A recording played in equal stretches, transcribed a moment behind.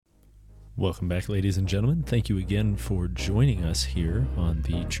Welcome back, ladies and gentlemen. Thank you again for joining us here on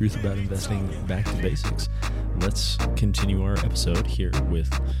the Truth About Investing Back to Basics. Let's continue our episode here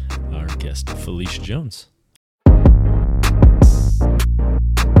with our guest, Felicia Jones.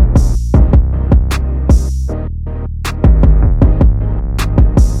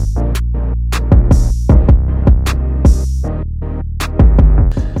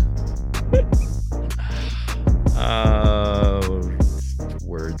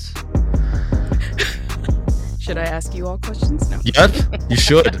 Words. Should I ask you all questions? No. Yep, you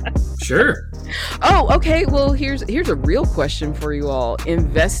should. Sure. Oh, okay. Well, here's a real question for you all.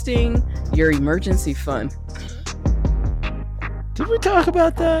 Investing your emergency fund. Did we talk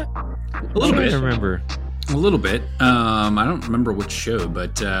about that? A little bit. I remember. A little bit. I don't remember which show,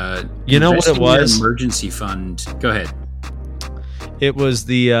 but you know what it was? Emergency fund. Go ahead. It was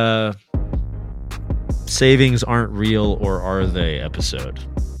the savings aren't real, or are they episode.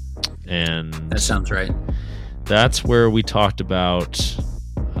 And That sounds right. that's where we talked about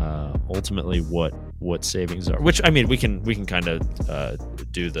ultimately what savings are. Which, I mean, we can kind of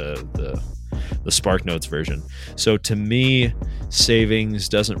do the Spark Notes version. So to me, savings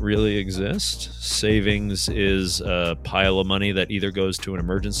doesn't really exist. Savings is a pile of money that either goes to an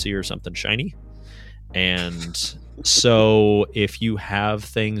emergency or something shiny. And so if you have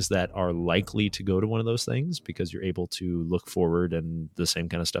things that are likely to go to one of those things because you're able to look forward and the same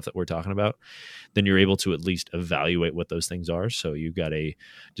kind of stuff that we're talking about, then you're able to at least evaluate what those things are. So you've got a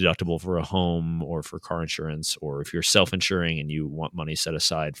deductible for a home or for car insurance, or if you're self-insuring and you want money set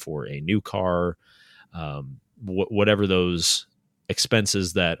aside for a new car, whatever those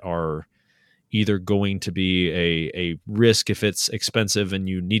expenses that are either going to be a risk if it's expensive and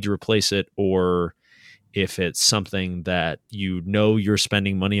you need to replace it, or if it's something that you know you're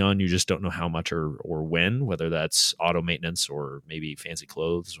spending money on, you just don't know how much or when, whether that's auto maintenance or maybe fancy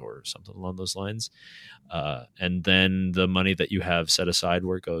clothes or something along those lines. And then the money that you have set aside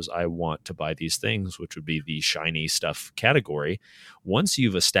where it goes, I want to buy these things, which would be the shiny stuff category. Once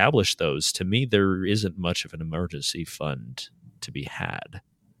you've established those, to me, there isn't much of an emergency fund to be had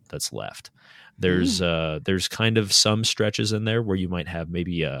that's left. There's kind of some stretches in there where you might have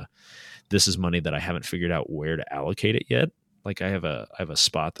maybe this is money that I haven't figured out where to allocate it yet. Like I have a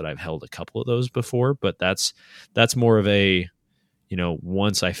spot that I've held a couple of those before, but that's more of a,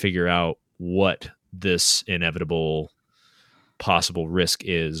 once I figure out what this inevitable possible risk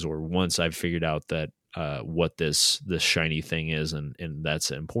is, or once I've figured out that what this shiny thing is, and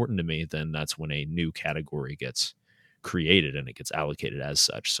that's important to me, then that's when a new category gets created and it gets allocated as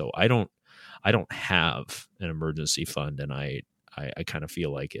such. So I don't have an emergency fund, and I kind of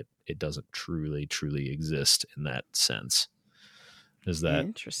feel like it doesn't truly exist in that sense. Is that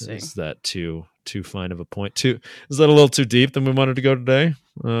interesting? Is that too fine of a point? Is that a little too deep than we wanted to go today?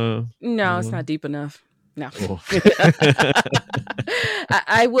 No, it's not deep enough. No. Cool.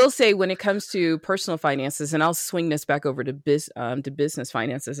 I will say, when it comes to personal finances, and I'll swing this back over to business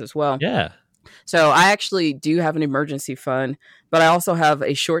finances as well. Yeah. So I actually do have an emergency fund, but I also have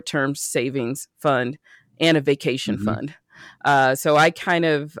a short-term savings fund and a vacation fund. So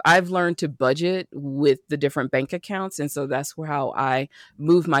I've learned to budget with the different bank accounts. And so that's how I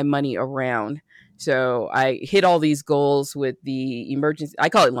move my money around. So I hit all these goals with the emergency. I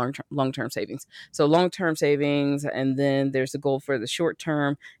call it long-term savings. So long-term savings, and then there's a goal for the short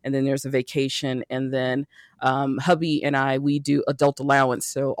term, and then there's a vacation. And then hubby and we do adult allowance.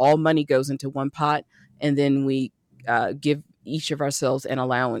 So all money goes into one pot, and then we give each of ourselves an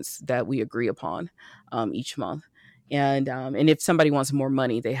allowance that we agree upon each month. And if somebody wants more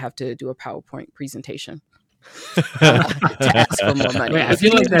money, they have to do a PowerPoint presentation to ask for more money. Wait, I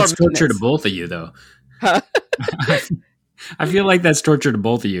feel like that's torture to both of you, though. I feel like that's torture to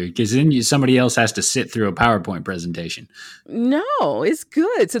both of you, because then somebody else has to sit through a PowerPoint presentation. No, it's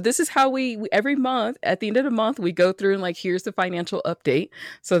good. So this is how we every month, at the end of the month, we go through and here's the financial update,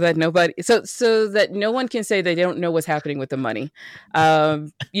 so that so that no one can say they don't know what's happening with the money.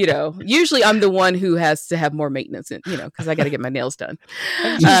 Usually I'm the one who has to have more maintenance, because I got to get my nails done.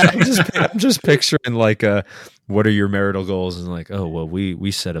 I'm just picturing what are your marital goals, and oh well,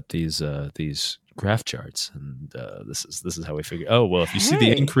 we set up these graph charts, and this is how we figure. Oh well, if you see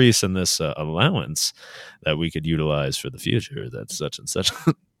the increase in this allowance that we could utilize for the future, that's such and such.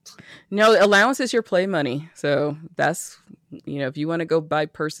 No, allowance is your play money. So that's if you want to go buy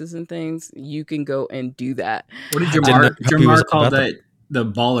purses and things, you can go and do that. What did Jamar call that? The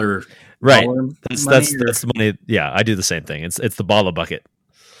baller, right? Baller that's the money. Yeah, I do the same thing. It's the baller bucket.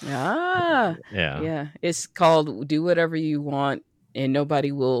 Yeah. It's called do whatever you want, and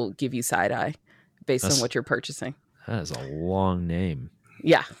nobody will give you side eye based on what you're purchasing. That is a long name.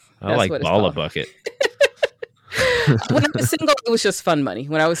 Yeah. I like Bala Bucket. When I was single, it was just fun money.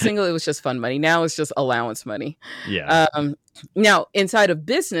 When I was single, it was just fun money. Now it's just allowance money. Yeah. Now, inside of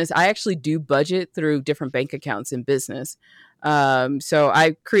business, I actually do budget through different bank accounts in business. So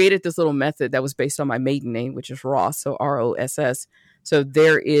I created this little method that was based on my maiden name, which is Ross, so ROSS. So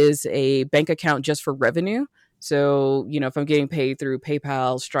there is a bank account just for revenue. So, if I'm getting paid through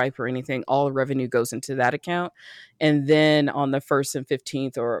PayPal, Stripe, or anything, all the revenue goes into that account. And then on the 1st and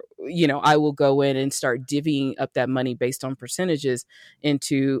 15th, or, I will go in and start divvying up that money based on percentages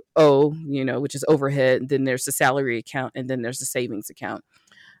into which is overhead. And then there's the salary account, and then there's the savings account.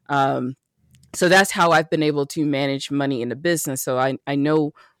 So that's how I've been able to manage money in the business. So I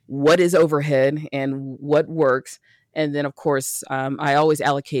know what is overhead and what works. And then, of course, I always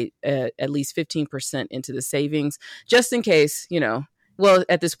allocate at least 15% into the savings, just in case, well,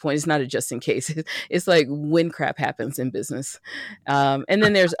 at this point, it's not a just in case. It's like when crap happens in business. And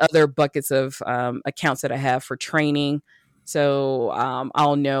then there's other buckets of accounts that I have for training. So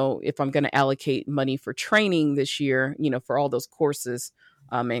I'll know if I'm going to allocate money for training this year, for all those courses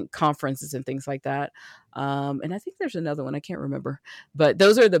and conferences and things like that. And I think there's another one. I can't remember. But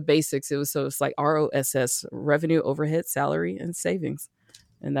those are the basics. It's like ROSS, revenue, overhead, salary, and savings.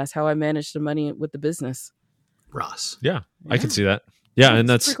 And that's how I manage the money with the business. Ross. Yeah. I can see that. Yeah. And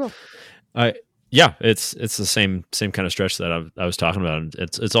that's pretty cool. It's the same kind of stretch that I was talking about.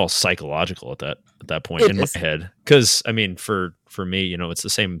 It's all psychological at that point in my head. Because for me, it's the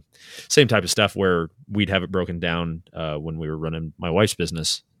same type of stuff where we'd have it broken down when we were running my wife's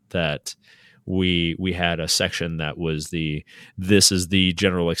business, that we had a section that was this is the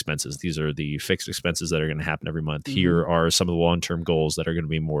general expenses. These are the fixed expenses that are going to happen every month. Mm-hmm. Here are some of the long-term goals that are going to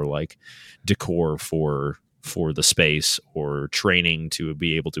be more like decor for the space, or training to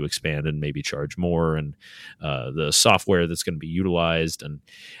be able to expand and maybe charge more, and the software that's going to be utilized. And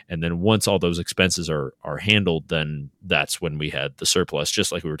then once all those expenses are handled, then that's when we had the surplus,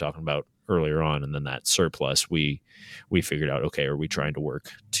 just like we were talking about earlier on. And then that surplus, we figured out, okay, are we trying to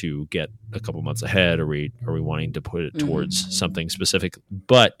work to get a couple months ahead? Are we wanting to put it towards something specific?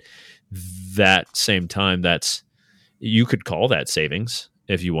 But that same time, you could call that savings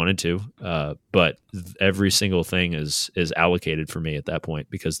if you wanted to, but every single thing is allocated for me at that point,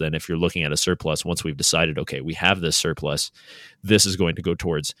 because then if you're looking at a surplus, once we've decided, okay, we have this surplus, this is going to go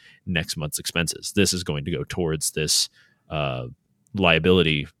towards next month's expenses. This is going to go towards this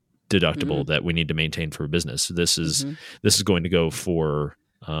liability deductible that we need to maintain for a business. This is going to go for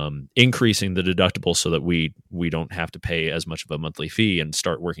increasing the deductible so that we don't have to pay as much of a monthly fee, and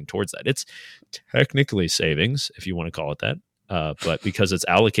start working towards that. It's technically savings, if you want to call it that. But because it's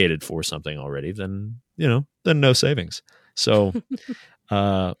allocated for something already, then no savings. So,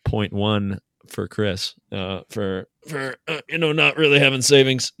 point one for Chris, for not really having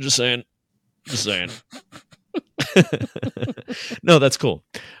savings. Just saying. No, that's cool.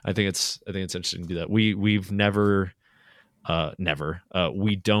 I think it's interesting to do that. We've never,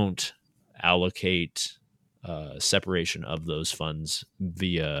 we don't allocate separation of those funds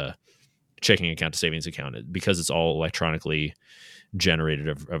via checking account to savings account, because it's all electronically generated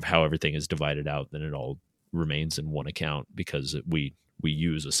of how everything is divided out. Then it all remains in one account, because we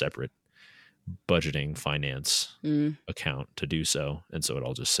use a separate budgeting finance account to do so. And so it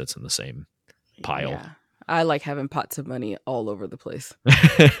all just sits in the same pile. Yeah. I like having pots of money all over the place.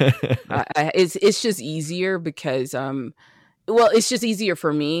 It's just easier because, it's just easier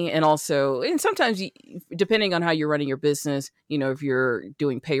for me. And also, and sometimes depending on how you're running your business, if you're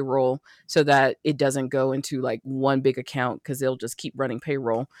doing payroll, so that it doesn't go into like one big account, because they'll just keep running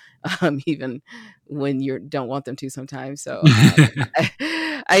payroll, even when you don't want them to sometimes. So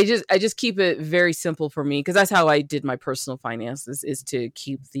I just keep it very simple for me, because that's how I did my personal finances, is to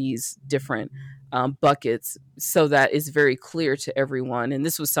keep these different buckets so that it's very clear to everyone. And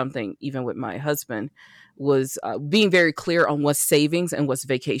this was something even with my husband, was being very clear on what's savings and what's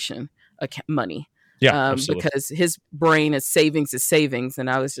vacation money. Yeah, because his brain is savings. And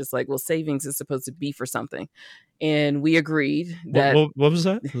I was just like, well, savings is supposed to be for something. And we agreed that. What was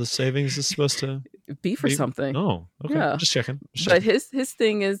that? The savings is supposed to be for something. Oh, okay. Yeah. Just checking. But his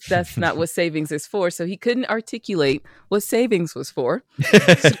thing is that's not what savings is for. So he couldn't articulate what savings was for.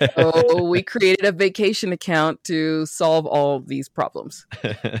 So we created a vacation account to solve all these problems.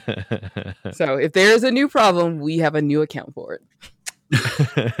 So if there is a new problem, we have a new account for it.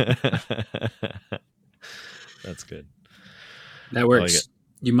 That's good. That works. Like,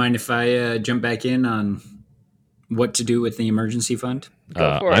 you mind if I jump back in on what to do with the emergency fund?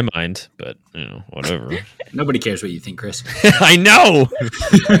 I mind, but whatever. Nobody cares what you think, Chris. I know.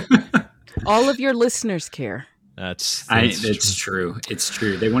 All of your listeners care. It's true. It's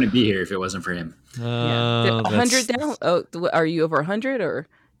true. They wouldn't be here if it wasn't for him. 100 down. Oh, are you over 100 or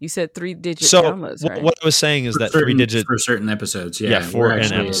you said 3-digit downloads? Right? What I was saying is that 3-digit for certain episodes. For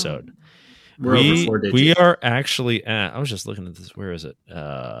an episode. We're over 4 digits. We are actually at. I was just looking at this. Where is it?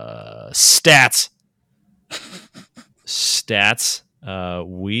 Stats.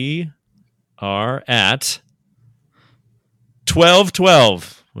 We are at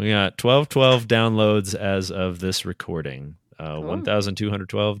 1212. We got 1212 downloads as of this recording.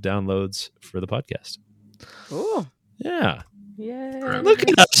 1,212 downloads for the podcast. Cool. Yeah. Yeah. Look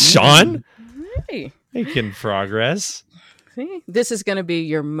at us, Sean. Hey. Making progress. See, this is going to be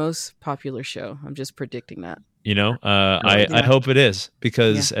your most popular show. I'm just predicting that. I hope it is,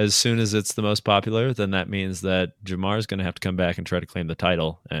 because as soon as it's the most popular, then that means that Jamar's going to have to come back and try to claim the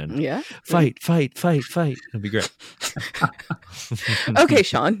title and fight. It'll be great. Okay,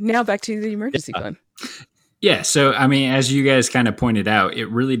 Sean, now back to the emergency fund. Yeah. So, I mean, as you guys kind of pointed out, it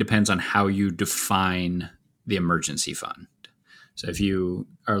really depends on how you define the emergency fund. So if you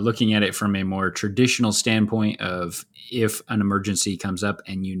are looking at it from a more traditional standpoint of if an emergency comes up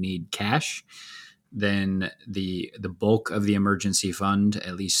and you need cash, then the bulk of the emergency fund,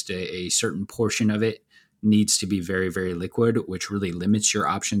 at least a certain portion of it, needs to be very, very liquid, which really limits your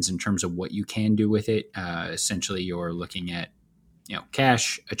options in terms of what you can do with it. Essentially, you're looking at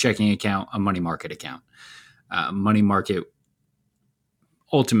cash, a checking account, a money market account. Money market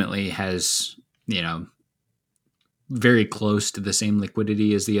ultimately has very close to the same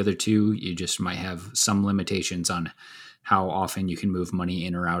liquidity as the other two. You just might have some limitations on how often you can move money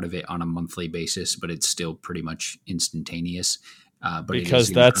in or out of it on a monthly basis, but it's still pretty much instantaneous.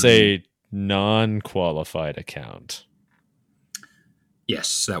 Because that's a non-qualified account.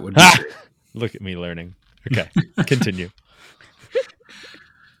 Yes, that would be true. Look at me learning. Okay, continue.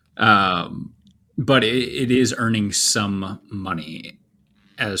 But it is earning some money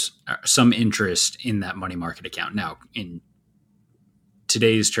as some interest in that money market account. Now, in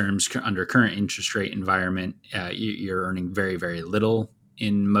today's terms, under current interest rate environment, you're earning very, very little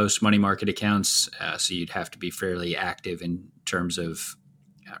in most money market accounts. So you'd have to be fairly active in terms of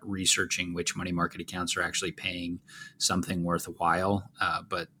researching which money market accounts are actually paying something worthwhile.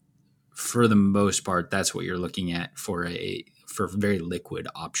 But for the most part, that's what you're looking at for very liquid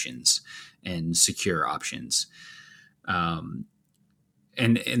options and secure options.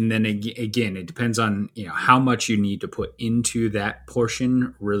 And then again, it depends on how much you need to put into that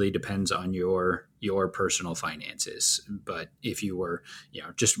portion. Really depends on your personal finances. But if you were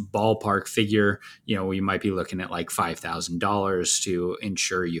just ballpark figure, we might be looking at like $5,000 to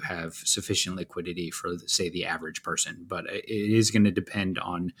ensure you have sufficient liquidity for, say, the average person. But it is going to depend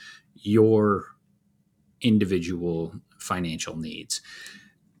on your individual financial needs.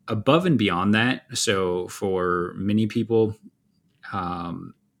 Above and beyond that, so for many people,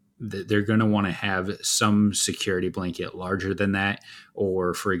 they're going to want to have some security blanket larger than that.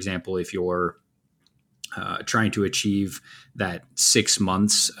 Or, for example, if you're trying to achieve that 6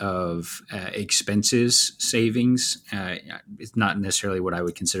 months of expenses savings, it's not necessarily what I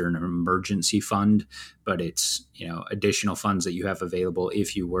would consider an emergency fund, but it's additional funds that you have available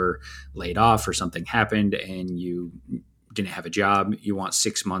if you were laid off or something happened and you didn't have a job. You want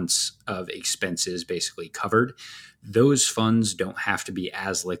 6 months of expenses basically covered. Those funds don't have to be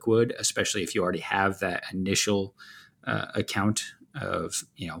as liquid, especially if you already have that initial account of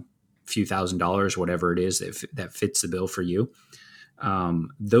few $1,000s, whatever it is that fits the bill for you.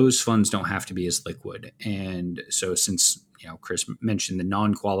 Those funds don't have to be as liquid. And so since Chris mentioned the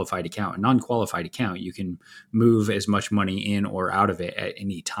non-qualified account, a non-qualified account, you can move as much money in or out of it at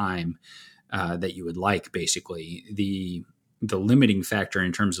any time that you would like. Basically, the limiting factor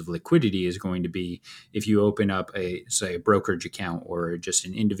in terms of liquidity is going to be if you open up a brokerage account or just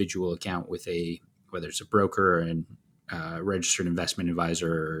an individual account with whether it's a broker and registered investment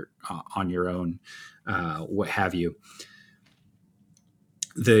advisor on your own, what have you.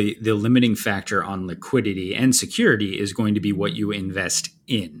 The limiting factor on liquidity and security is going to be what you invest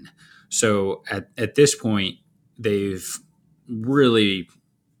in. So at this point, they've really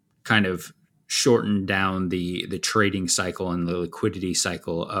kind of shortened down the trading cycle and the liquidity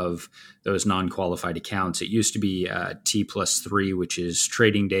cycle of those non-qualified accounts. It used to be T+3, which is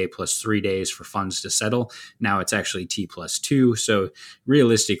trading day plus 3 days for funds to settle. Now it's actually T+2. So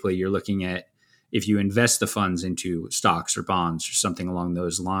realistically, you're looking at, if you invest the funds into stocks or bonds or something along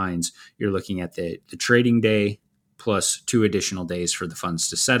those lines, you're looking at the trading day plus 2 additional days for the funds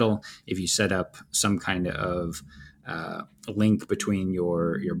to settle. If you set up some kind of link between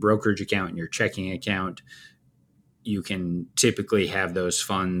your brokerage account and your checking account, you can typically have those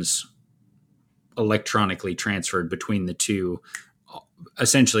funds electronically transferred between the two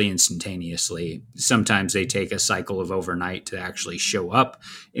essentially instantaneously. Sometimes they take a cycle of overnight to actually show up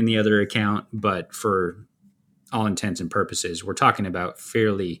in the other account, but for all intents and purposes, we're talking about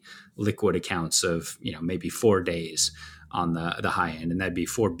fairly liquid accounts of, maybe 4 days on the high end, and that'd be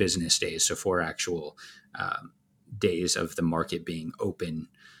 4 business days, so 4 actual days of the market being open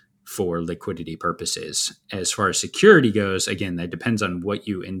for liquidity purposes. As far as security goes, again, that depends on what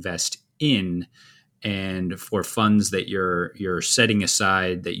you invest in. And for funds that you're setting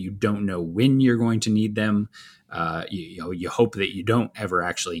aside that you don't know when you're going to need them, you hope that you don't ever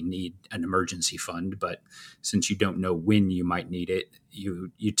actually need an emergency fund. But since you don't know when you might need it,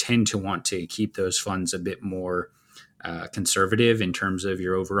 you tend to want to keep those funds a bit more conservative in terms of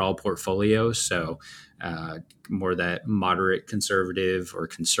your overall portfolio. So more that moderate conservative or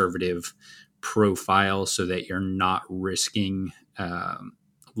conservative profile, so that you're not risking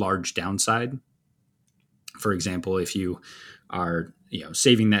large downside. For example, if you are,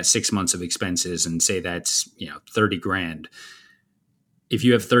 saving that 6 months of expenses and say that's, 30 grand, if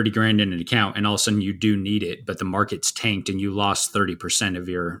you have 30 grand in an account and all of a sudden you do need it, but the market's tanked and you lost 30% of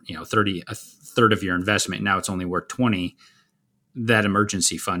your, a third of your investment, now it's only worth 20, that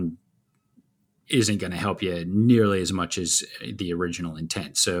emergency fund isn't going to help you nearly as much as the original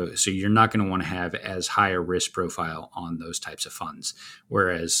intent. So you're not going to want to have as high a risk profile on those types of funds.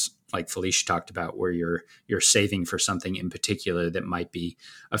 Whereas, like Felicia talked about, where you're saving for something in particular that might be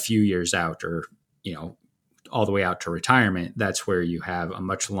a few years out, or, all the way out to retirement, that's where you have a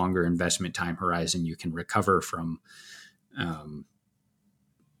much longer investment time horizon. You can recover from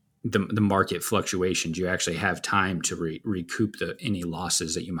the market fluctuations. You actually have time to recoup any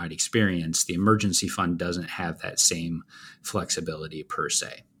losses that you might experience. The emergency fund doesn't have that same flexibility per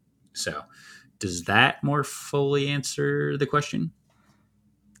se. So does that more fully answer the question?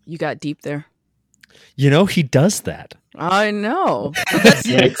 You got deep there. He does that. I know.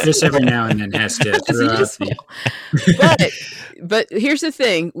 Yeah, Chris every now and then has to throw out but here's the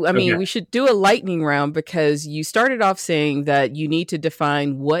thing. I mean, Okay. we should do a lightning round, because you started off saying that you need to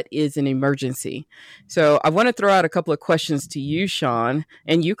define what is an emergency. So I want to throw out a couple of questions to you, Sean,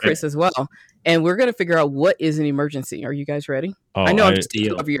 and you, Chris, as well. And we're going to figure out what is an emergency. Are you guys ready? Oh, I know I'm just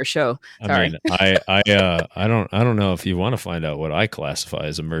taking over your show. Sorry. I don't know if you want to find out what I classify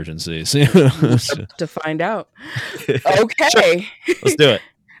as emergencies. To find out. Okay. Sure. Let's do it.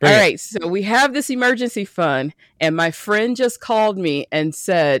 All right. So we have this emergency fund, and my friend just called me and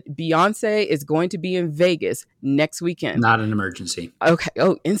said Beyonce is going to be in Vegas next weekend. Not an emergency. Okay.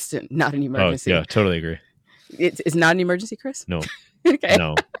 Oh, instant. Not an emergency. Oh, yeah, totally agree. It's not an emergency, Chris? No. Okay.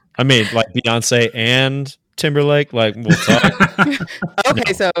 No. I mean, like Beyonce and Timberlake, like, we'll talk. Okay,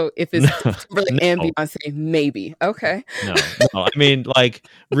 No. so if it's No. Timberlake and No. Beyonce, maybe. Okay. No. I mean, like,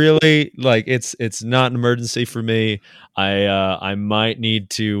 really, like, it's not an emergency for me. I might need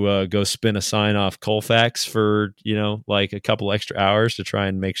to go spin a sign off Colfax for, like a couple extra hours to try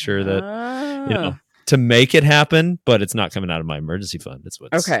and make sure that, to make it happen, but it's not coming out of my emergency fund. It's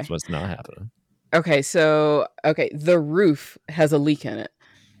what's not happening. Okay, so the roof has a leak in it.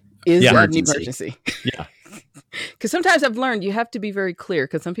 Is Yeah. that an emergency? Yeah. Because sometimes I've learned you have to be very clear,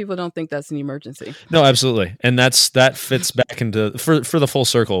 because some people don't think that's an emergency. No, absolutely. And that fits back into for the full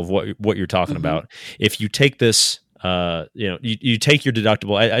circle of what you're talking about. If you take this, you take your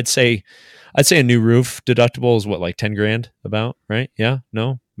deductible, I'd say a new roof deductible is what, like 10 grand about, right? Yeah.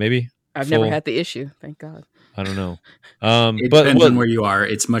 No, maybe. I've never had the issue. Thank God. I don't know. It depends on where you are.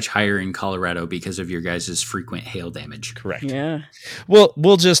 It's much higher in Colorado because of your guys' frequent hail damage. Correct. Yeah. Well,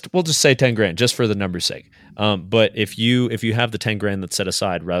 we'll just say 10 grand just for the number's sake. But if you have the 10 grand that's set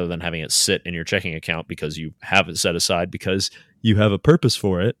aside, rather than having it sit in your checking account because you have it set aside because you have a purpose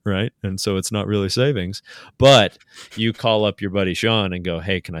for it, right? And so it's not really savings, but you call up your buddy Sean and go,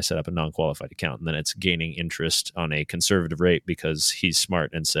 "Hey, can I set up a non-qualified account?" And then it's gaining interest on a conservative rate because he's smart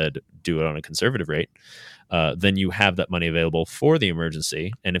and said, do it on a conservative rate. Then you have that money available for the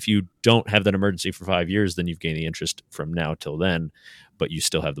emergency. And if you don't have that emergency for 5 years, then you've gained the interest from now till then, but you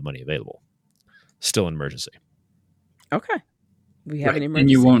still have the money available. Still an emergency. Okay. We have an emergency.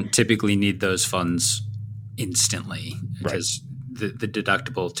 And you won't typically need those funds instantly because the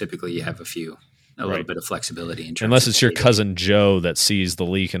deductible, typically you have a little bit of flexibility in terms unless it's of your cousin Joe that sees the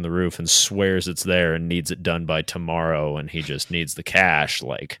leak in the roof and swears it's there and needs it done by tomorrow and he just needs the cash,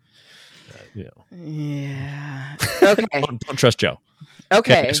 like, Yeah. Okay. don't trust Joe.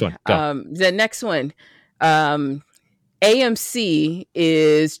 Okay. Next one. Go. The next one. AMC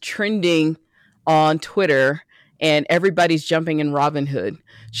is trending on Twitter, and everybody's jumping in Robinhood.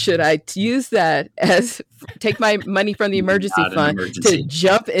 Should I use that as take my money from the emergency Not an fund emergency. to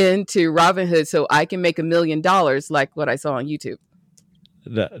jump into Robinhood so I can make $1 million like what I saw on YouTube?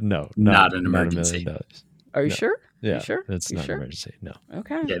 No, Not an $1 emergency. million. Are you No. sure? Yeah, You sure? it's You not sure? an emergency. No.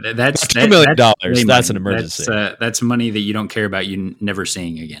 Okay. Yeah, that's $2 million. play That's an money. emergency. That's money that you don't care about you never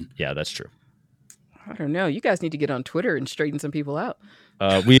seeing again. Yeah, that's true. I don't know. You guys need to get on Twitter and straighten some people out.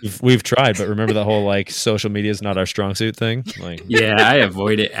 We've tried, but remember the whole like social media is not our strong suit thing. Like, Yeah, I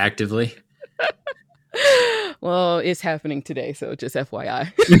avoid it actively. Well, it's happening today, so just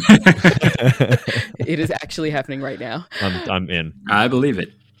FYI. It is actually happening right now. I'm in. I believe it.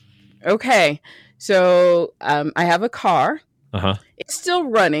 Okay. So I have a car. Uh-huh. It's still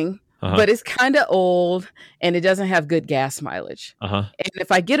running, Uh-huh. but it's kind of old and it doesn't have good gas mileage. Uh-huh. And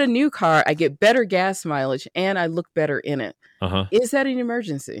if I get a new car, I get better gas mileage and I look better in it. Uh-huh. Is that an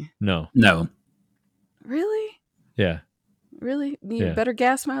emergency? No. No. Really? Yeah. Really? Need Yeah. better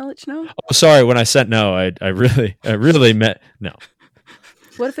gas mileage? No? Oh, sorry. When I said no, I really meant no.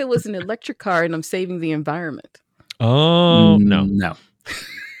 What if it was an electric car and I'm saving the environment? Oh, no. No.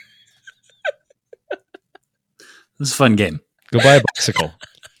 This is a fun game. Go buy a bicycle.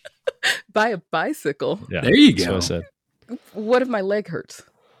 Buy a bicycle? Yeah. There you That's go. what I said. What if my leg hurts?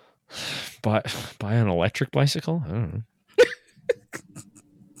 Buy an electric bicycle? I don't know.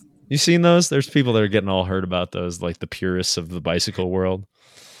 You seen those? There's people that are getting all hurt about those, like the purists of the bicycle world.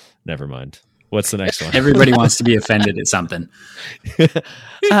 Never mind. What's the next one? Everybody wants to be offended at something.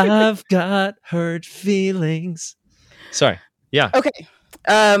 I've got hurt feelings. Sorry. Yeah. Okay.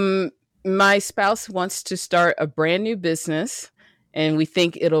 My spouse wants to start a brand new business and we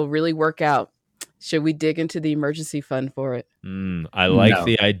think it'll really work out. Should we dig into the emergency fund for it? I like No.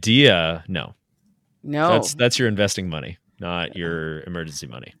 the idea. No. No. That's your investing money, not your emergency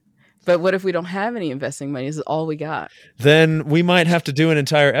money. But what if we don't have any investing money? This is all we got. Then we might have to do an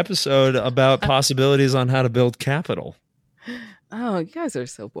entire episode about possibilities on how to build capital. Oh, you guys are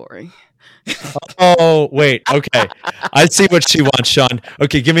so boring. Oh, wait. Okay. I see what she wants, Sean.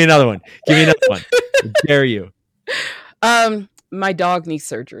 Okay, give me another one. I dare you. My dog needs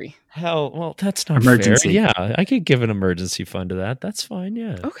surgery. Hell, well, that's not Emergency. fair. Yeah, I could give an emergency fund to that. That's fine.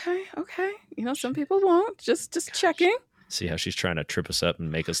 Yeah. Okay. You know, some people won't. Just checking. See how she's trying to trip us up and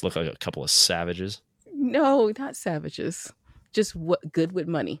make us look like a couple of savages. No, not savages. Just good with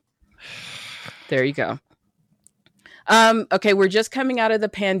money. There you go. Okay, we're just coming out of the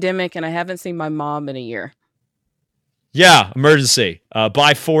pandemic and I haven't seen my mom in a year. Yeah, emergency.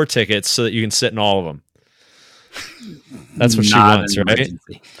 Buy 4 tickets so that you can sit in all of them. That's what she Not wants, an right?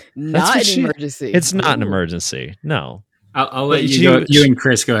 emergency. Not what an she- emergency. It's not an Ooh. emergency. No. I'll let But you and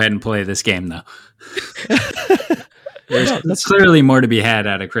Chris go ahead and play this game, though. No, There's clearly more to be had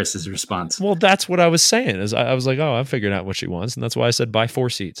out of Chris's response. Well, that's what I was saying. Is I was like, oh, I figured out what she wants, and that's why I said buy 4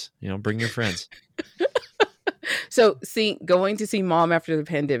 seats. You know, bring your friends. So, going to see mom after the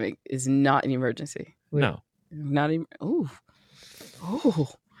pandemic is not an emergency. No, Not even. Oh.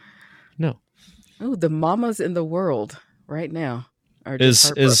 no. Oh, the mamas in the world right now are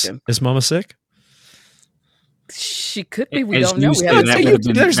just Is heartbroken. Mama sick? She could be. We As don't know. you We said, haven't that seen would have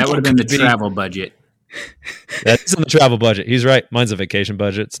been, There's that no would have been the could be. travel budget. That's in the travel budget. He's right. Mine's a vacation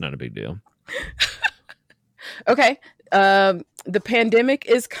budget. It's not a big deal. Okay. The pandemic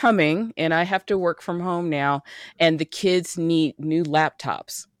is coming and I have to work from home now and the kids need new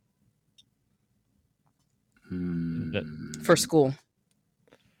laptops for school.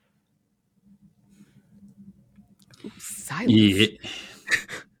 Ooh, silence. Yeah.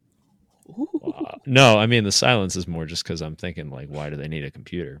 Ooh. No, I mean the silence is more just because I'm thinking like, why do they need a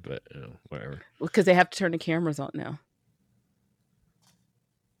computer? But whatever. Well, because they have to turn the cameras on now.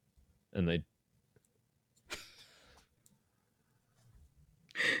 And they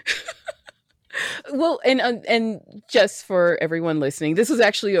Well, and just for everyone listening, this was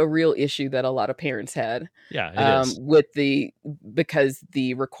actually a real issue that a lot of parents had. yeah, it is. With because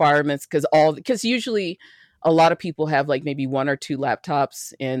the requirements, because usually a lot of people have like maybe 1 or 2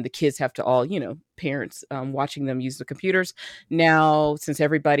 laptops and the kids have to all, parents watching them use the computers. Now, since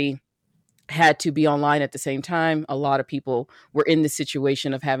everybody had to be online at the same time, a lot of people were in the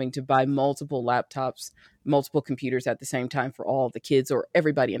situation of having to buy multiple laptops, multiple computers at the same time for all the kids or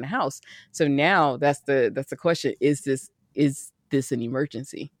everybody in the house. So now that's the question. Is this an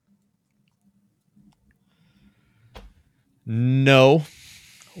emergency? No,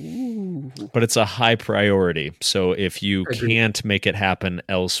 Ooh. but it's a high priority. So if you Agreed. can't make it happen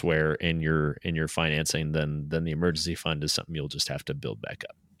elsewhere in your financing, then the emergency fund is something you'll just have to build back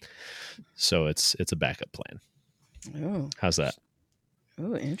up. So it's a backup plan. Oh, How's that?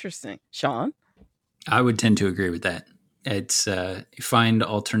 oh, interesting. Sean? I would tend to agree with that. It's find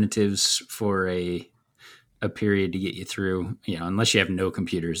alternatives for a period to get you through. Unless you have no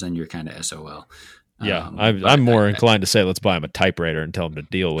computers, then you're kind of SOL. Yeah, I'm more inclined to say let's buy him a typewriter and tell him to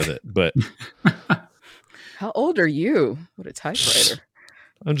deal with it. But how old are you? What a typewriter!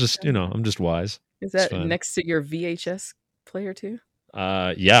 I'm just wise. Is that next to your VHS player too?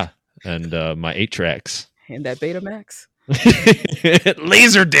 Yeah, and my 8 tracks and that Betamax.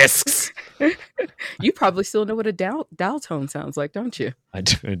 Laser discs. You probably still know what a dial tone sounds like, don't you? I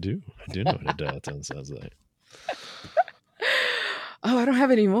do know what a dial tone sounds like. Oh, I don't have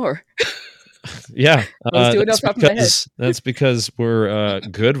any more. Yeah, let's do it off the top of my head. That's because we're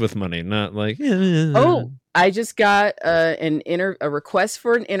good with money, not like. Oh, I just got a request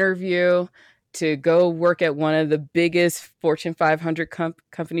for an interview to go work at one of the biggest Fortune 500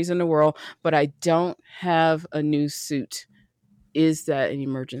 companies in the world, but I don't have a new suit. Is that an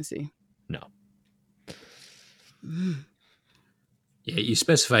emergency? No. Yeah, you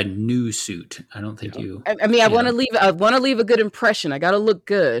specified new suit. I don't think you. I mean, I want to leave. I want to leave a good impression. I got to look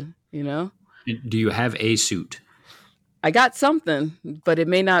good. Do you have a suit? I got something, but it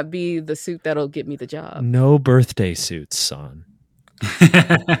may not be the suit that'll get me the job. No birthday suits, son.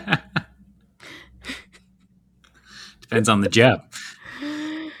 Depends on the job.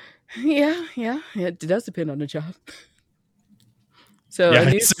 Yeah, it does depend on the job. So yeah,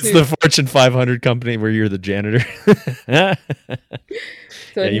 it's the Fortune 500 company where you're the janitor.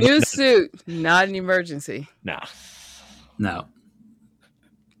 So a new suit, not an emergency. No.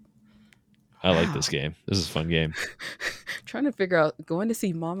 I like this game. This is a fun game. Trying to figure out, going to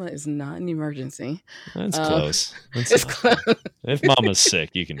see Mama is not an emergency. That's close. It's close. If Mama's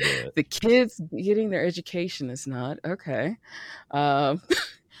sick, you can do it. The kids getting their education is not. Okay.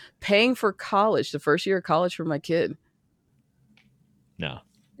 Paying for college, the first year of college for my kid. No.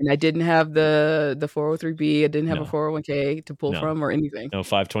 And I didn't have the 403B. I didn't have a 401k to pull from or anything. No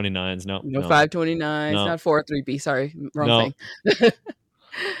 529s. No 529s. Not 403B. Sorry. Wrong thing.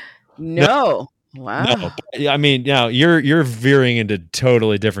 No. Wow. No. I mean, now you're veering into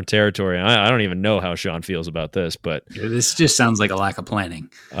totally different territory. I don't even know how Sean feels about this, but this just sounds like a lack of planning.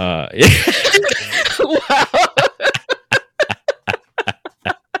 Wow.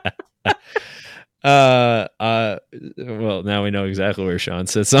 Well, now we know exactly where Sean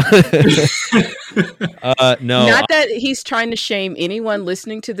sits on. No, not that he's trying to shame anyone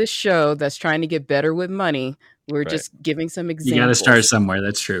listening to this show that's trying to get better with money. We're just giving some examples. You got to start somewhere.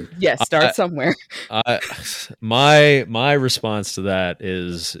 That's true. Yes, start somewhere. My response to that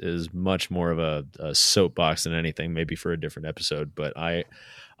is much more of a soapbox than anything. Maybe for a different episode, but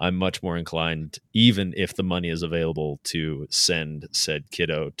I'm much more inclined, even if the money is available, to send said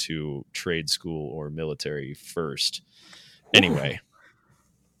kiddo to trade school or military first. Anyway.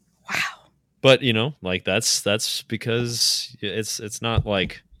 Wow. But that's because it's not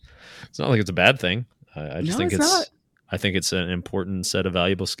like it's a bad thing. I think it's an important set of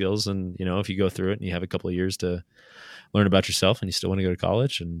valuable skills, and if you go through it and you have a couple of years to learn about yourself and you still want to go to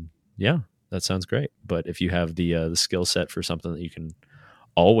college, and that sounds great. But if you have the skill set for something that you can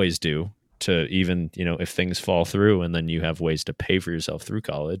always do, to even if things fall through, and then you have ways to pay for yourself through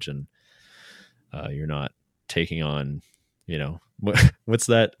college, and you're not taking on what's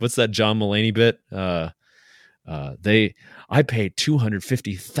that John Mulaney bit, I paid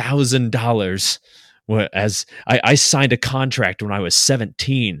 $250,000 as I signed a contract when I was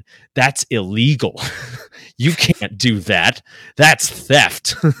 17. That's illegal. You can't do that. That's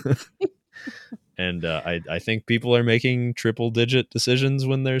theft. And I think people are making triple-digit decisions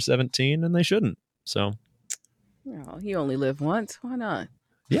when they're 17, and they shouldn't. So, you only live once. Why not?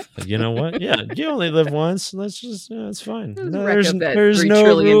 Yeah, you know what? Yeah, you only live once. Let's just, it's fine. There's $3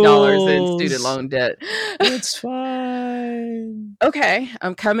 trillion in student loan debt. It's fine. Okay,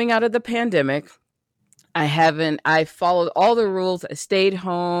 I'm coming out of the pandemic. I followed all the rules. I stayed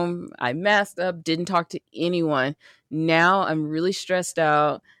home. I masked up, didn't talk to anyone. Now I'm really stressed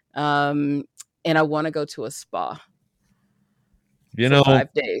out. And I want to go to a spa. For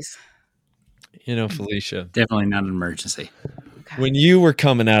 5 days. Felicia. Definitely not an emergency. Okay. When you were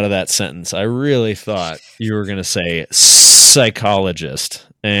coming out of that sentence, I really thought you were going to say psychologist,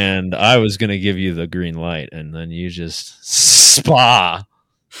 and I was going to give you the green light, and then you just spa.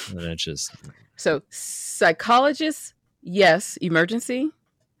 And it just. So psychologist, yes. Emergency?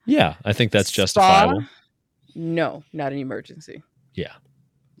 Yeah, I think that's justifiable. No, not an emergency. Yeah.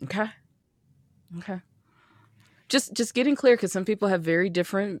 Okay. Just getting clear, because some people have very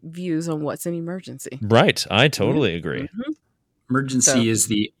different views on what's an emergency. Right. I totally agree. Mm-hmm. Emergency is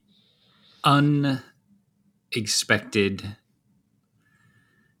the unexpected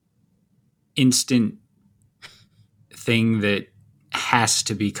instant thing that has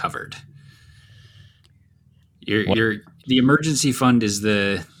to be covered. The emergency fund is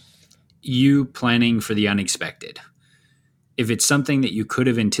you planning for the unexpected. If it's something that you could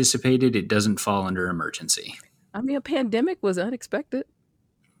have anticipated, it doesn't fall under emergency. I mean, a pandemic was unexpected.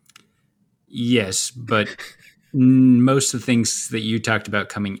 Yes, but most of the things that you talked about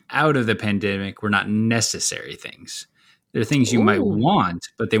coming out of the pandemic were not necessary things. They're things you might want,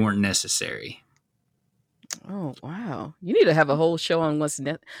 but they weren't necessary. Oh, wow. You need to have a whole show on wants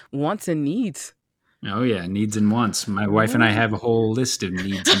and needs. Oh, yeah. Needs and wants. My wife and I have a whole list of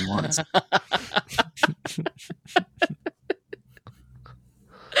needs and wants.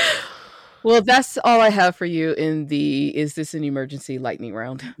 Well, that's all I have for you in the Is This an Emergency lightning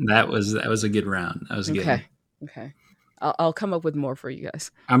round. That was a good round. That was good. Okay. I'll come up with more for you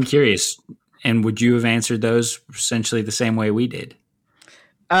guys. I'm curious. And would you have answered those essentially the same way we did?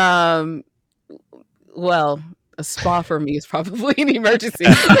 Well, a spa for me is probably an emergency.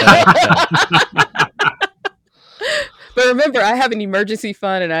 But remember, I have an emergency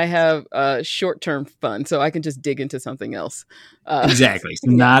fund and I have a short-term fund, so I can just dig into something else. Exactly.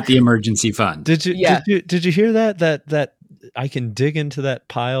 Not the emergency fund. Did you hear that? That I can dig into that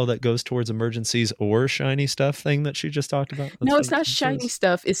pile that goes towards emergencies or shiny stuff thing that she just talked about? No, it's not shiny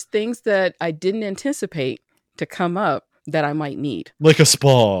stuff. It's things that I didn't anticipate to come up that I might need. Like a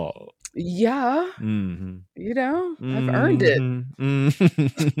spa. Yeah. Mm-hmm. You know, I've earned it.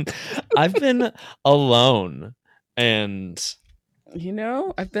 Mm-hmm. I've been alone and... You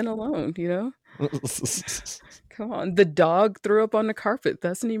know, I've been alone, you know? Come on. The dog threw up on the carpet.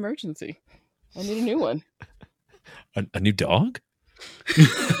 That's an emergency. I need a new one. A new dog?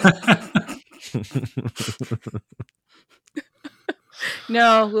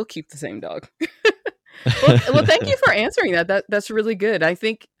 No, we'll keep the same dog. Well, thank you for answering that. That's really good. I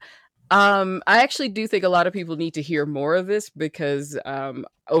think I actually do think a lot of people need to hear more of this because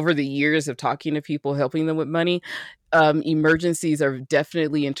over the years of talking to people, helping them with money, emergencies are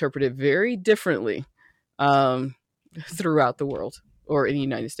definitely interpreted very differently throughout the world, or in the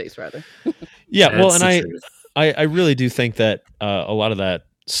United States, rather. Yeah, well, and I really do think that a lot of that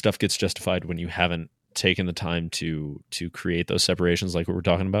stuff gets justified when you haven't taken the time to create those separations like what we're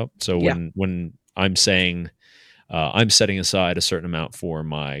talking about. So when I'm saying I'm setting aside a certain amount for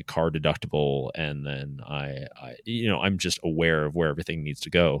my car deductible, and then I'm just aware of where everything needs to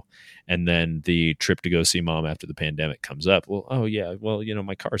go. And then the trip to go see mom after the pandemic comes up. Well, oh yeah, well,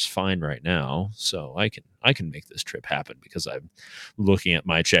 my car's fine right now, so I can make this trip happen because I'm looking at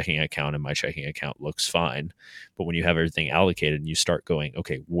my checking account and my checking account looks fine. But when you have everything allocated and you start going,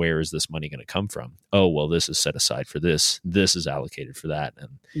 okay, where is this money going to come from? Oh, well, this is set aside for this. This is allocated for that.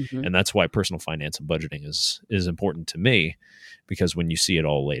 And that's why personal finance and budgeting is important to me, because when you see it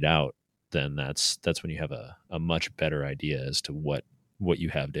all laid out, then that's when you have a much better idea as to what you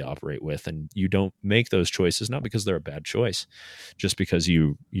have to operate with. And you don't make those choices, not because they're a bad choice, just because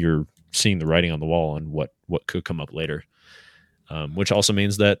you're seeing the writing on the wall on what could come up later. Which also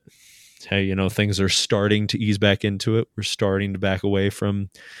means that, hey, things are starting to ease back into it. We're starting to back away from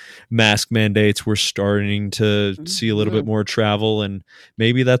mask mandates. We're starting to see a little bit more travel. And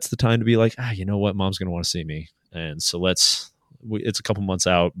maybe that's the time to be like, you know what? Mom's going to want to see me. And so it's a couple months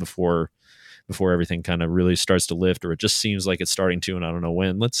out before everything kind of really starts to lift, or it just seems like it's starting to, and I don't know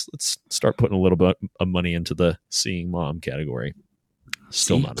when. Let's start putting a little bit of money into the seeing mom category.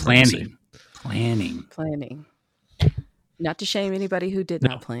 Still not planning. Not to shame anybody who did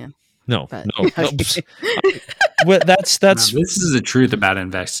not plan. No. But, Well, that's now, this is the truth about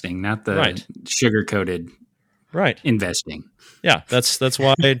investing, not the right. sugar-coated investing. Yeah, that's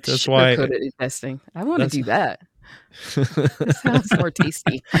why sugar-coated investing. I want to do that. That sounds more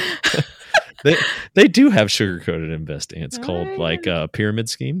tasty. They do have sugar-coated investing. It's called like a pyramid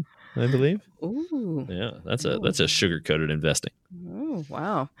scheme, I believe. Ooh. Yeah, that's a sugar-coated investing. Oh,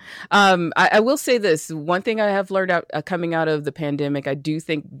 wow. I will say this. One thing I have learned coming out of the pandemic, I do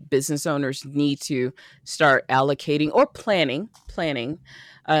think business owners need to start allocating or planning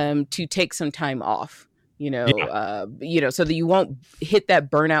to take some time off. So that you won't hit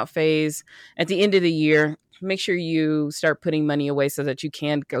that burnout phase at the end of the year. Make sure you start putting money away so that you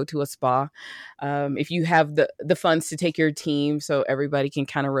can go to a spa. If you have the funds to take your team, so everybody can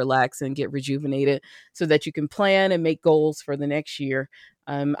kind of relax and get rejuvenated, so that you can plan and make goals for the next year.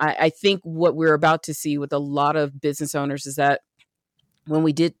 I think what we're about to see with a lot of business owners is that when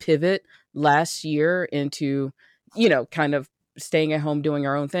we did pivot last year into, kind of staying at home, doing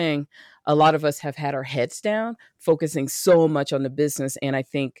our own thing, a lot of us have had our heads down, focusing so much on the business. And I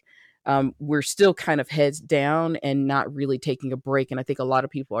think we're still kind of heads down and not really taking a break. And I think a lot of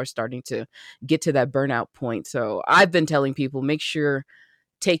people are starting to get to that burnout point. So I've been telling people, make sure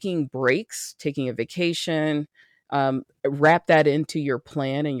taking breaks, taking a vacation, wrap that into your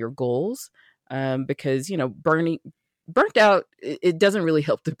plan and your goals, because, burnt out, it doesn't really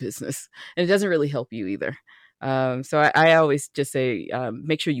help the business, and it doesn't really help you either. So I always just say,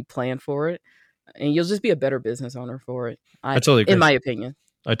 make sure you plan for it, and you'll just be a better business owner for it. I totally agree. In my opinion.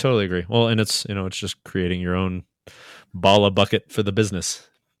 I totally agree. Well, and it's just creating your own baller bucket for the business,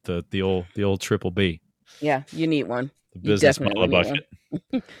 the old triple B. Yeah, you need one. The business baller bucket.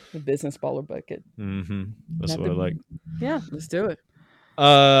 The business baller bucket. Mm-hmm. That's what I like. Yeah, let's do it.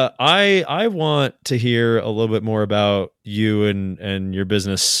 I want to hear a little bit more about you and your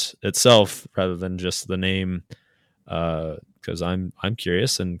business itself rather than just the name, because I'm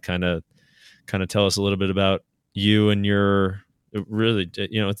curious, and kind of tell us a little bit about you and your really,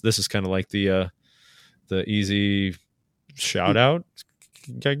 this is kind of like the easy shout out,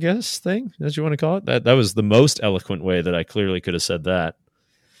 I guess, thing, as you want to call it. That was the most eloquent way that I clearly could have said that.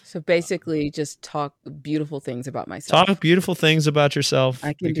 So basically, just talk beautiful things about myself. Talk beautiful things about yourself,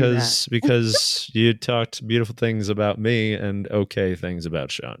 I can do that. because you talked beautiful things about me and okay things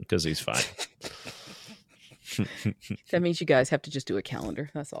about Sean, because he's fine. That means you guys have to just do a calendar.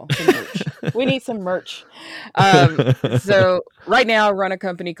 That's all. Some merch. We need some merch. So right now I run a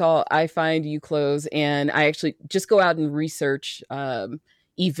company called I Find You Clothes, and I actually just go out and research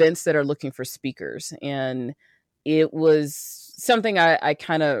events that are looking for speakers. And it was something I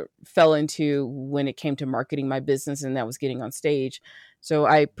kind of fell into when it came to marketing my business, and that was getting on stage. So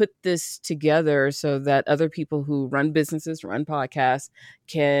I put this together so that other people who run businesses, run podcasts,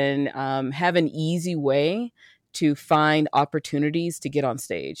 can have an easy way to find opportunities to get on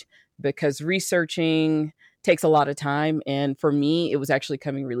stage, because researching takes a lot of time. And for me, it was actually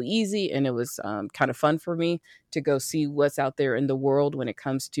coming really easy, and it was kind of fun for me to go see what's out there in the world when it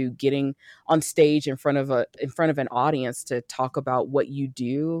comes to getting on stage in front of an audience to talk about what you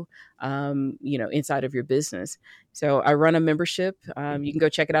do, inside of your business. So I run a membership. You can go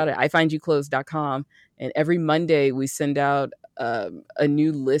check it out at ifindyoukclothes.com. And every Monday we send out a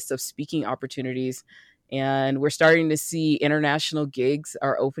new list of speaking opportunities. And we're starting to see international gigs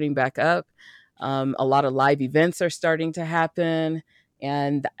are opening back up. A lot of live events are starting to happen.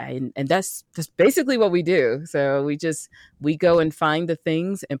 And that's basically what we do. So we go and find the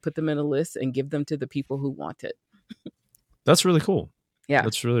things and put them in a list and give them to the people who want it. That's really cool. Yeah.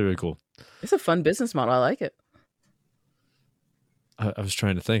 That's really, really cool. It's a fun business model. I like it. I was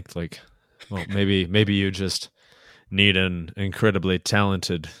trying to think, well, maybe you just need an incredibly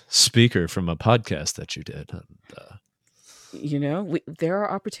talented speaker from a podcast that you did. And, there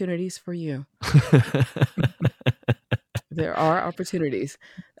are opportunities for you. There are opportunities.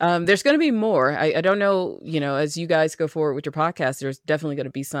 There's going to be more. I don't know, as you guys go forward with your podcast, there's definitely going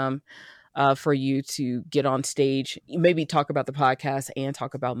to be some for you to get on stage, maybe talk about the podcast and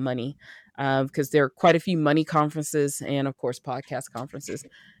talk about money, because there are quite a few money conferences and, of course, podcast conferences.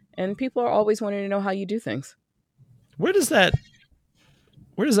 And people are always wanting to know how you do things. Where does that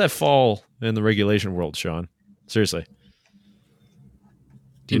fall in the regulation world, Sean? Seriously.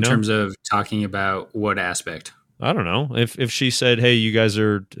 In terms of talking about what aspect? I don't know. If she said, "Hey, you guys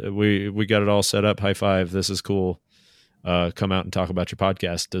we got it all set up. High five. This is cool. Come out and talk about your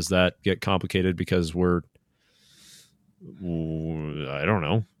podcast." Does that get complicated because I don't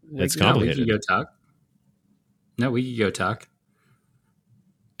know. It's complicated. We could go talk. No, we could go talk.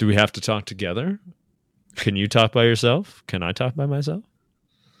 Do we have to talk together? Can you talk by yourself? Can I talk by myself?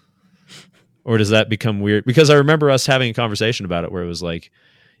 Or does that become weird? Because I remember us having a conversation about it where it was like,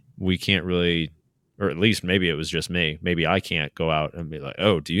 we can't really, or at least maybe it was just me. Maybe I can't go out and be like,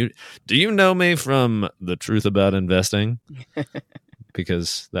 "Oh, do you know me from The Truth About Investing?"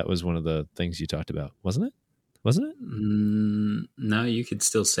 Because that was one of the things you talked about, wasn't it? No, you could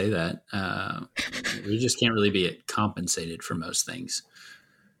still say that. We just can't really be compensated for most things.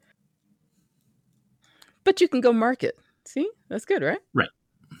 But you can go market. See? That's good, right? Right.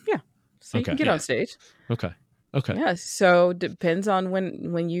 Yeah. So you can get on stage. Okay. Yeah. So depends on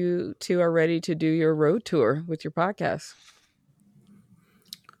when you two are ready to do your road tour with your podcast.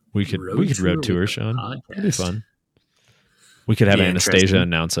 We could road tour, Sean. That'd be fun. We could have Anastasia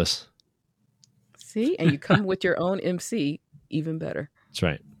announce us. See? And you come with your own MC, even better. That's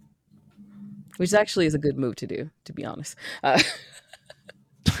right. Which actually is a good move to do, to be honest.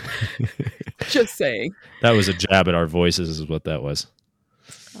 Just saying. That was a jab at our voices is what that was.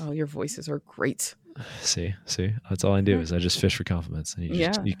 Oh, your voices are great. See, that's all I do is I just fish for compliments. And you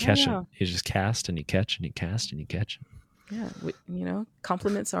catch it. You just cast and you catch and you cast and you catch. Yeah,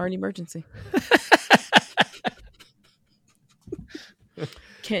 compliments are an emergency.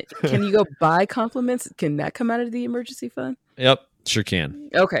 Can you go buy compliments? Can that come out of the emergency fund? Yep, sure can.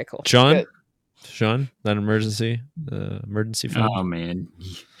 Okay, cool. Sean, Good. Sean, that emergency fund. Oh man,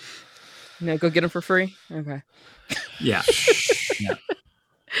 Go get them for free. Okay. yeah. Yeah.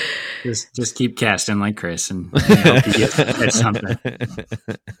 Just keep casting like Chris, and hope you get something.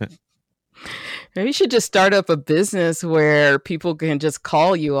 Maybe you should just start up a business where people can just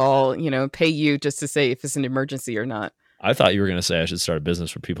call you all, pay you just to say if it's an emergency or not. I thought you were going to say I should start a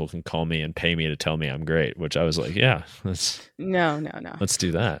business where people can call me and pay me to tell me I'm great, which I was like, yeah, No. Let's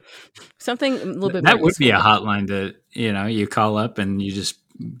do that. Something a little bit. That would be a hotline that you call up and you just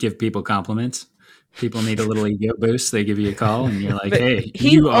give people compliments. People need a little ego boost. They give you a call and you're like, "Hey,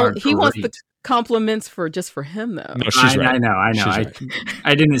 he wants the compliments for him though." No, she's right. I know. Right.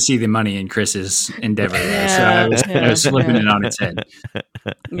 I didn't see the money in Chris's endeavor there, so I was flipping it on its head.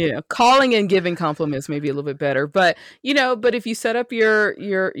 Calling and giving compliments may be a little bit better, but if you set up your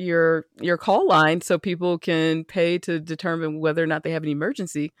call line so people can pay to determine whether or not they have an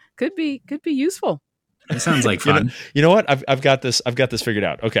emergency, could be useful. It sounds like fun. You know what? I've got this figured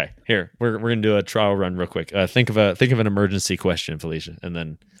out. Okay, here we're gonna do a trial run real quick. Think of an emergency question, Felicia, and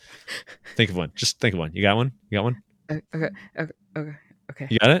then think of one. Just think of one. You got one? Okay.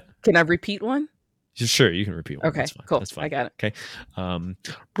 You got it? Can I repeat one? Sure, you can repeat one. Okay, That's fine. Cool. That's fine. I got it. Okay.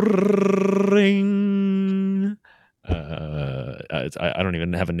 Ring. I don't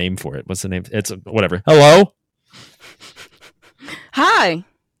even have a name for it. What's the name? It's whatever. Hello. Hi.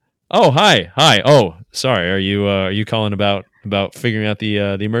 Oh, hi. Oh, sorry. Are you calling about figuring out the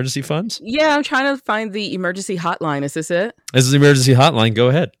emergency funds? Yeah, I'm trying to find the emergency hotline. Is this it? This is the emergency hotline. Go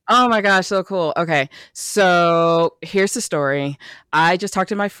ahead. Oh my gosh, so cool. Okay, so here's the story. I just talked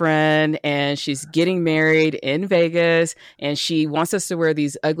to my friend, and she's getting married in Vegas, and she wants us to wear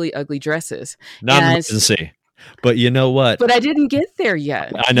these ugly, ugly dresses. Not an emergency. But you know what? But I didn't get there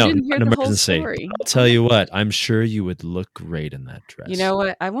yet. I know. You didn't hear an the whole emergency. story. I'll tell you what. I'm sure you would look great in that dress. You know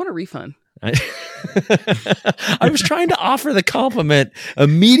what? I want a refund. I was trying to offer the compliment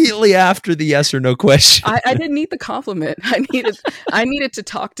immediately after the yes or no question. I didn't need the compliment. I needed to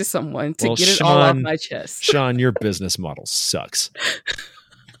talk to someone to get it all off my chest. Sean, your business model sucks.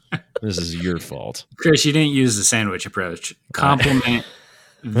 This is your fault. Chris, you didn't use the sandwich approach. Compliment,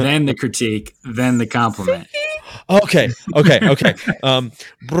 then the critique, then the compliment. Okay.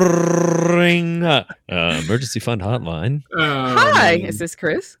 Bring emergency fund hotline. Hi, is this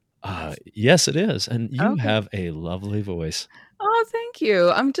Chris? Yes, it is, and you have a lovely voice. Oh, thank you.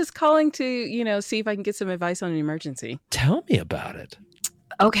 I'm just calling to see if I can get some advice on an emergency. Tell me about it.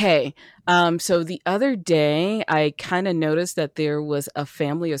 Okay. So the other day, I kind of noticed that there was a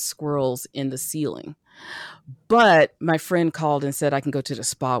family of squirrels in the ceiling. But my friend called and said I can go to the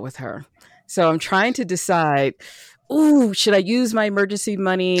spa with her. So I'm trying to decide, should I use my emergency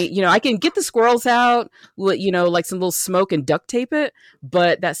money? I can get the squirrels out, like some little smoke and duct tape it.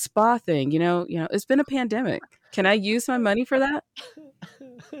 But that spa thing, it's been a pandemic. Can I use my money for that?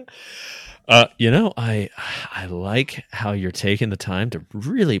 I like how you're taking the time to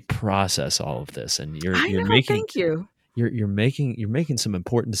really process all of this, and you're making. Thank you. You're making some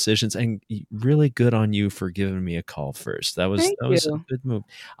important decisions, and really good on you for giving me a call first. That was a good move.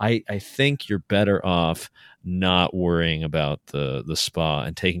 I think you're better off not worrying about the spa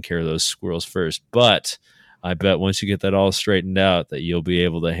and taking care of those squirrels first. But I bet once you get that all straightened out, that you'll be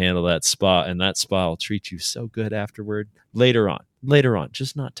able to handle that spa, and that spa will treat you so good afterward. Later on,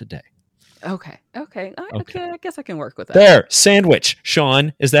 just not today. Okay. I guess I can work with that. There, sandwich.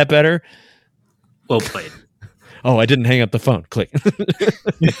 Sean, is that better? Well played. Oh, I didn't hang up the phone. Click.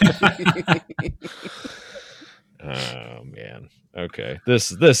 Oh man. Okay.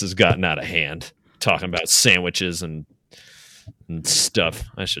 This has gotten out of hand. Talking about sandwiches and stuff.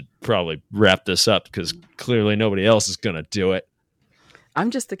 I should probably wrap this up because clearly nobody else is gonna do it.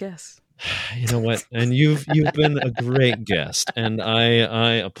 I'm just a guest. You know what? And you've been a great guest, and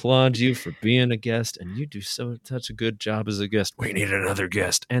I applaud you for being a guest. And you do such a good job as a guest. We need another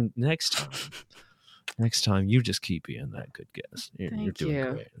guest, and next time you just keep being that good guest. You're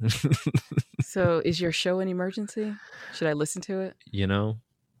doing great. So is your show an emergency? Should I listen to it?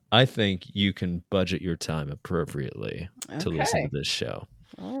 I think you can budget your time appropriately to listen to this show.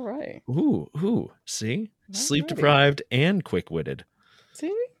 All right. Ooh. See? Sleep deprived and quick-witted.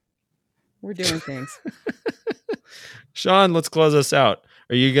 See? We're doing things. Sean, let's close us out.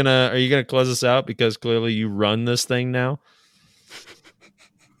 Are you gonna close us out because clearly you run this thing now?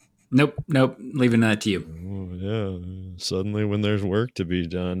 Nope. Leaving that to you. Ooh, Yeah. Suddenly when there's work to be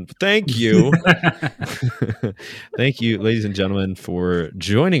done. Thank you. Thank you, ladies and gentlemen, for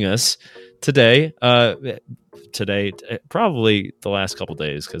joining us today. Probably the last couple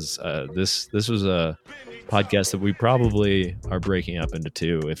days, because this was a podcast that we probably are breaking up into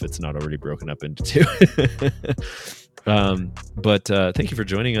two, if it's not already broken up into two. But thank you for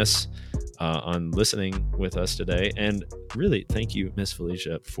joining us on listening with us today, and really thank you, Miss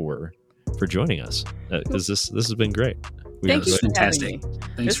Felicia, for joining us, because this has been great. Thank you for fantastic. having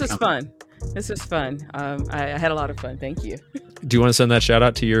me. This was fun. I had a lot of fun. Thank you. Do you want to send that shout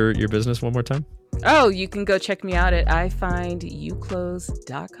out to your business one more time? Oh, you can go check me out at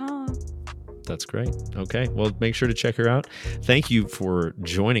ifindyoukclothes.com. That's great. Okay. Well, make sure to check her out. Thank you for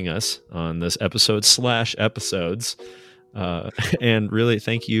joining us on this episodes. And really,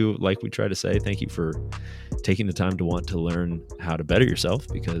 thank you, like we try to say, thank you for taking the time to want to learn how to better yourself,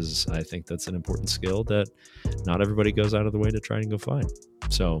 because I think that's an important skill that not everybody goes out of the way to try and go find.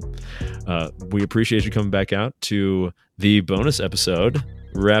 So we appreciate you coming back out to the bonus episode,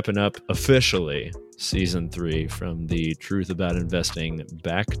 wrapping up officially season 3 from the Truth About Investing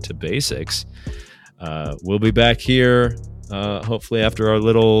Back to Basics. We'll be back here hopefully after our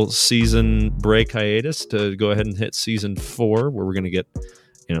little season break hiatus to go ahead and hit season 4, where we're going to get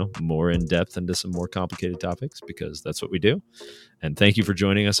more in depth into some more complicated topics, because that's what we do. And thank you for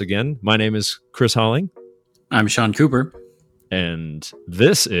joining us again. My name is Chris Holling. I'm Sean Cooper. And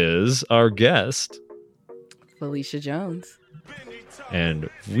this is our guest, Felicia Jones. And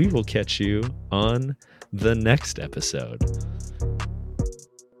we will catch you on the next episode.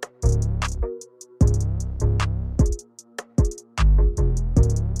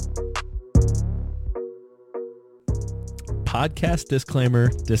 Podcast disclaimer.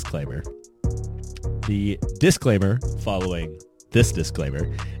 The disclaimer following this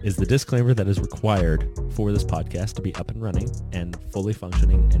disclaimer is the disclaimer that is required for this podcast to be up and running and fully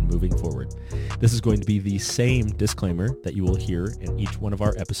functioning and moving forward. This is going to be the same disclaimer that you will hear in each one of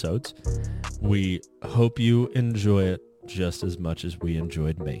our episodes. We hope you enjoy it just as much as we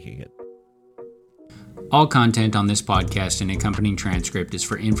enjoyed making it. All content on this podcast and accompanying transcript is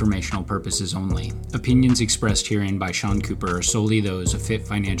for informational purposes only. Opinions expressed herein by Sean Cooper are solely those of Fit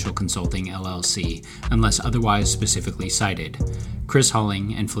Financial Consulting, LLC, unless otherwise specifically cited. Chris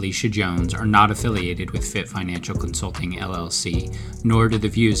Holling and Felicia Jones are not affiliated with Fit Financial Consulting, LLC, nor do the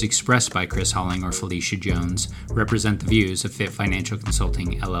views expressed by Chris Holling or Felicia Jones represent the views of Fit Financial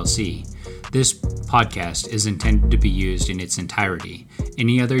Consulting, LLC. This podcast is intended to be used in its entirety.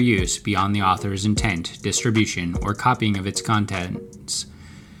 Any other use beyond the author's intent, distribution, or copying of its contents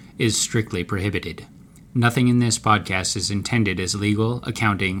is strictly prohibited. Nothing in this podcast is intended as legal,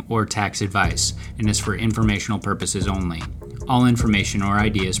 accounting, or tax advice, and is for informational purposes only. All information or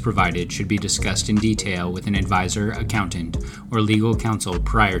ideas provided should be discussed in detail with an advisor, accountant, or legal counsel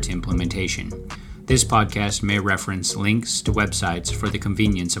prior to implementation. This podcast may reference links to websites for the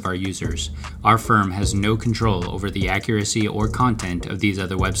convenience of our users. Our firm has no control over the accuracy or content of these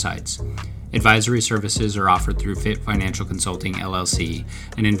other websites. Advisory services are offered through Fit Financial Consulting, LLC,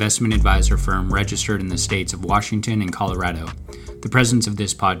 an investment advisor firm registered in the states of Washington and Colorado. The presence of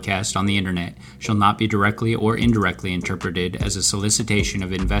this podcast on the internet shall not be directly or indirectly interpreted as a solicitation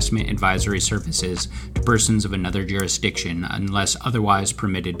of investment advisory services to persons of another jurisdiction unless otherwise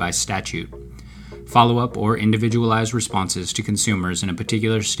permitted by statute. Follow-up or individualized responses to consumers in a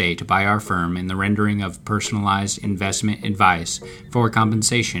particular state by our firm in the rendering of personalized investment advice for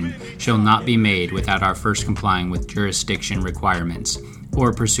compensation shall not be made without our first complying with jurisdiction requirements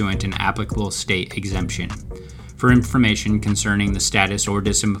or pursuant an applicable state exemption. For information concerning the status or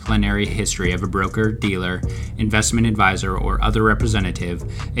disciplinary history of a broker, dealer, investment advisor, or other representative,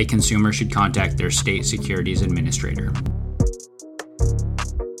 a consumer should contact their state securities administrator.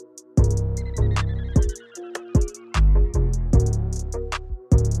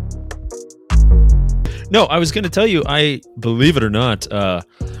 No, I was going to tell you, believe it or not,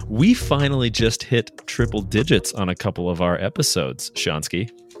 we finally just hit triple digits on a couple of our episodes, Shansky.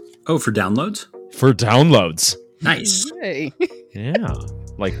 Oh, for downloads? For downloads. Nice. Hey. Yeah.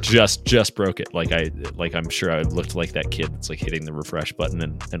 Like just broke it. I'm sure I looked like that kid that's like hitting the refresh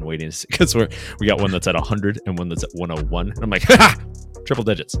button and waiting, because we got one that's at 100 and one that's at 101. And I'm like, ha! Triple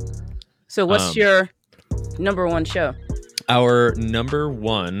digits. So what's your number one show? Our number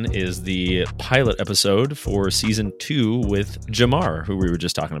one is the pilot episode for season 2 with Jamar, who we were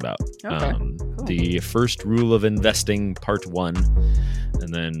just talking about. Okay, cool. The first rule of investing, part 1,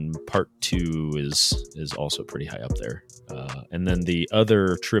 and then part 2 is also pretty high up there. And then the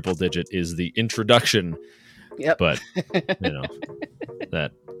other triple digit is the introduction. Yep. But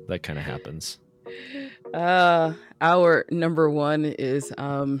that kind of happens. Our number one is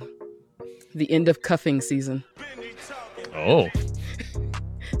the end of cuffing season. Oh.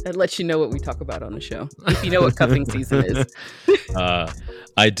 That lets you know what we talk about on the show, if you know what cuffing season is.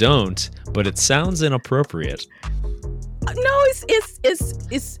 I don't, but it sounds inappropriate. No,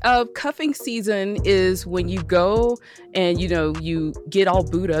 it's cuffing season is when you go and you get all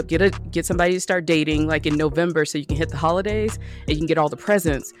booed up, get somebody to start dating like in November so you can hit the holidays and you can get all the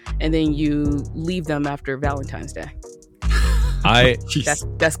presents, and then you leave them after Valentine's Day.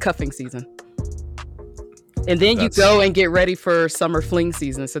 That's cuffing season. And then you go and get ready for summer fling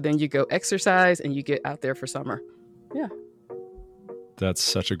season. So then you go exercise and you get out there for summer. Yeah. That's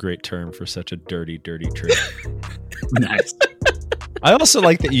such a great term for such a dirty, dirty trick. Nice. I also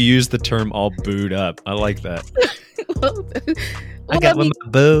like that you use the term all booed up. I like that. I got my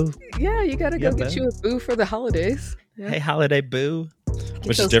boo. Yeah, you got to go get you a boo for the holidays. Yeah. Hey, holiday boo.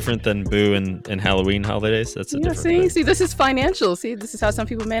 Which is different than boo in Halloween holidays. That's a different See, this is financial. See, this is how some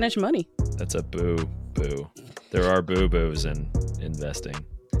people manage money. That's a boo. There are boo-boos in investing.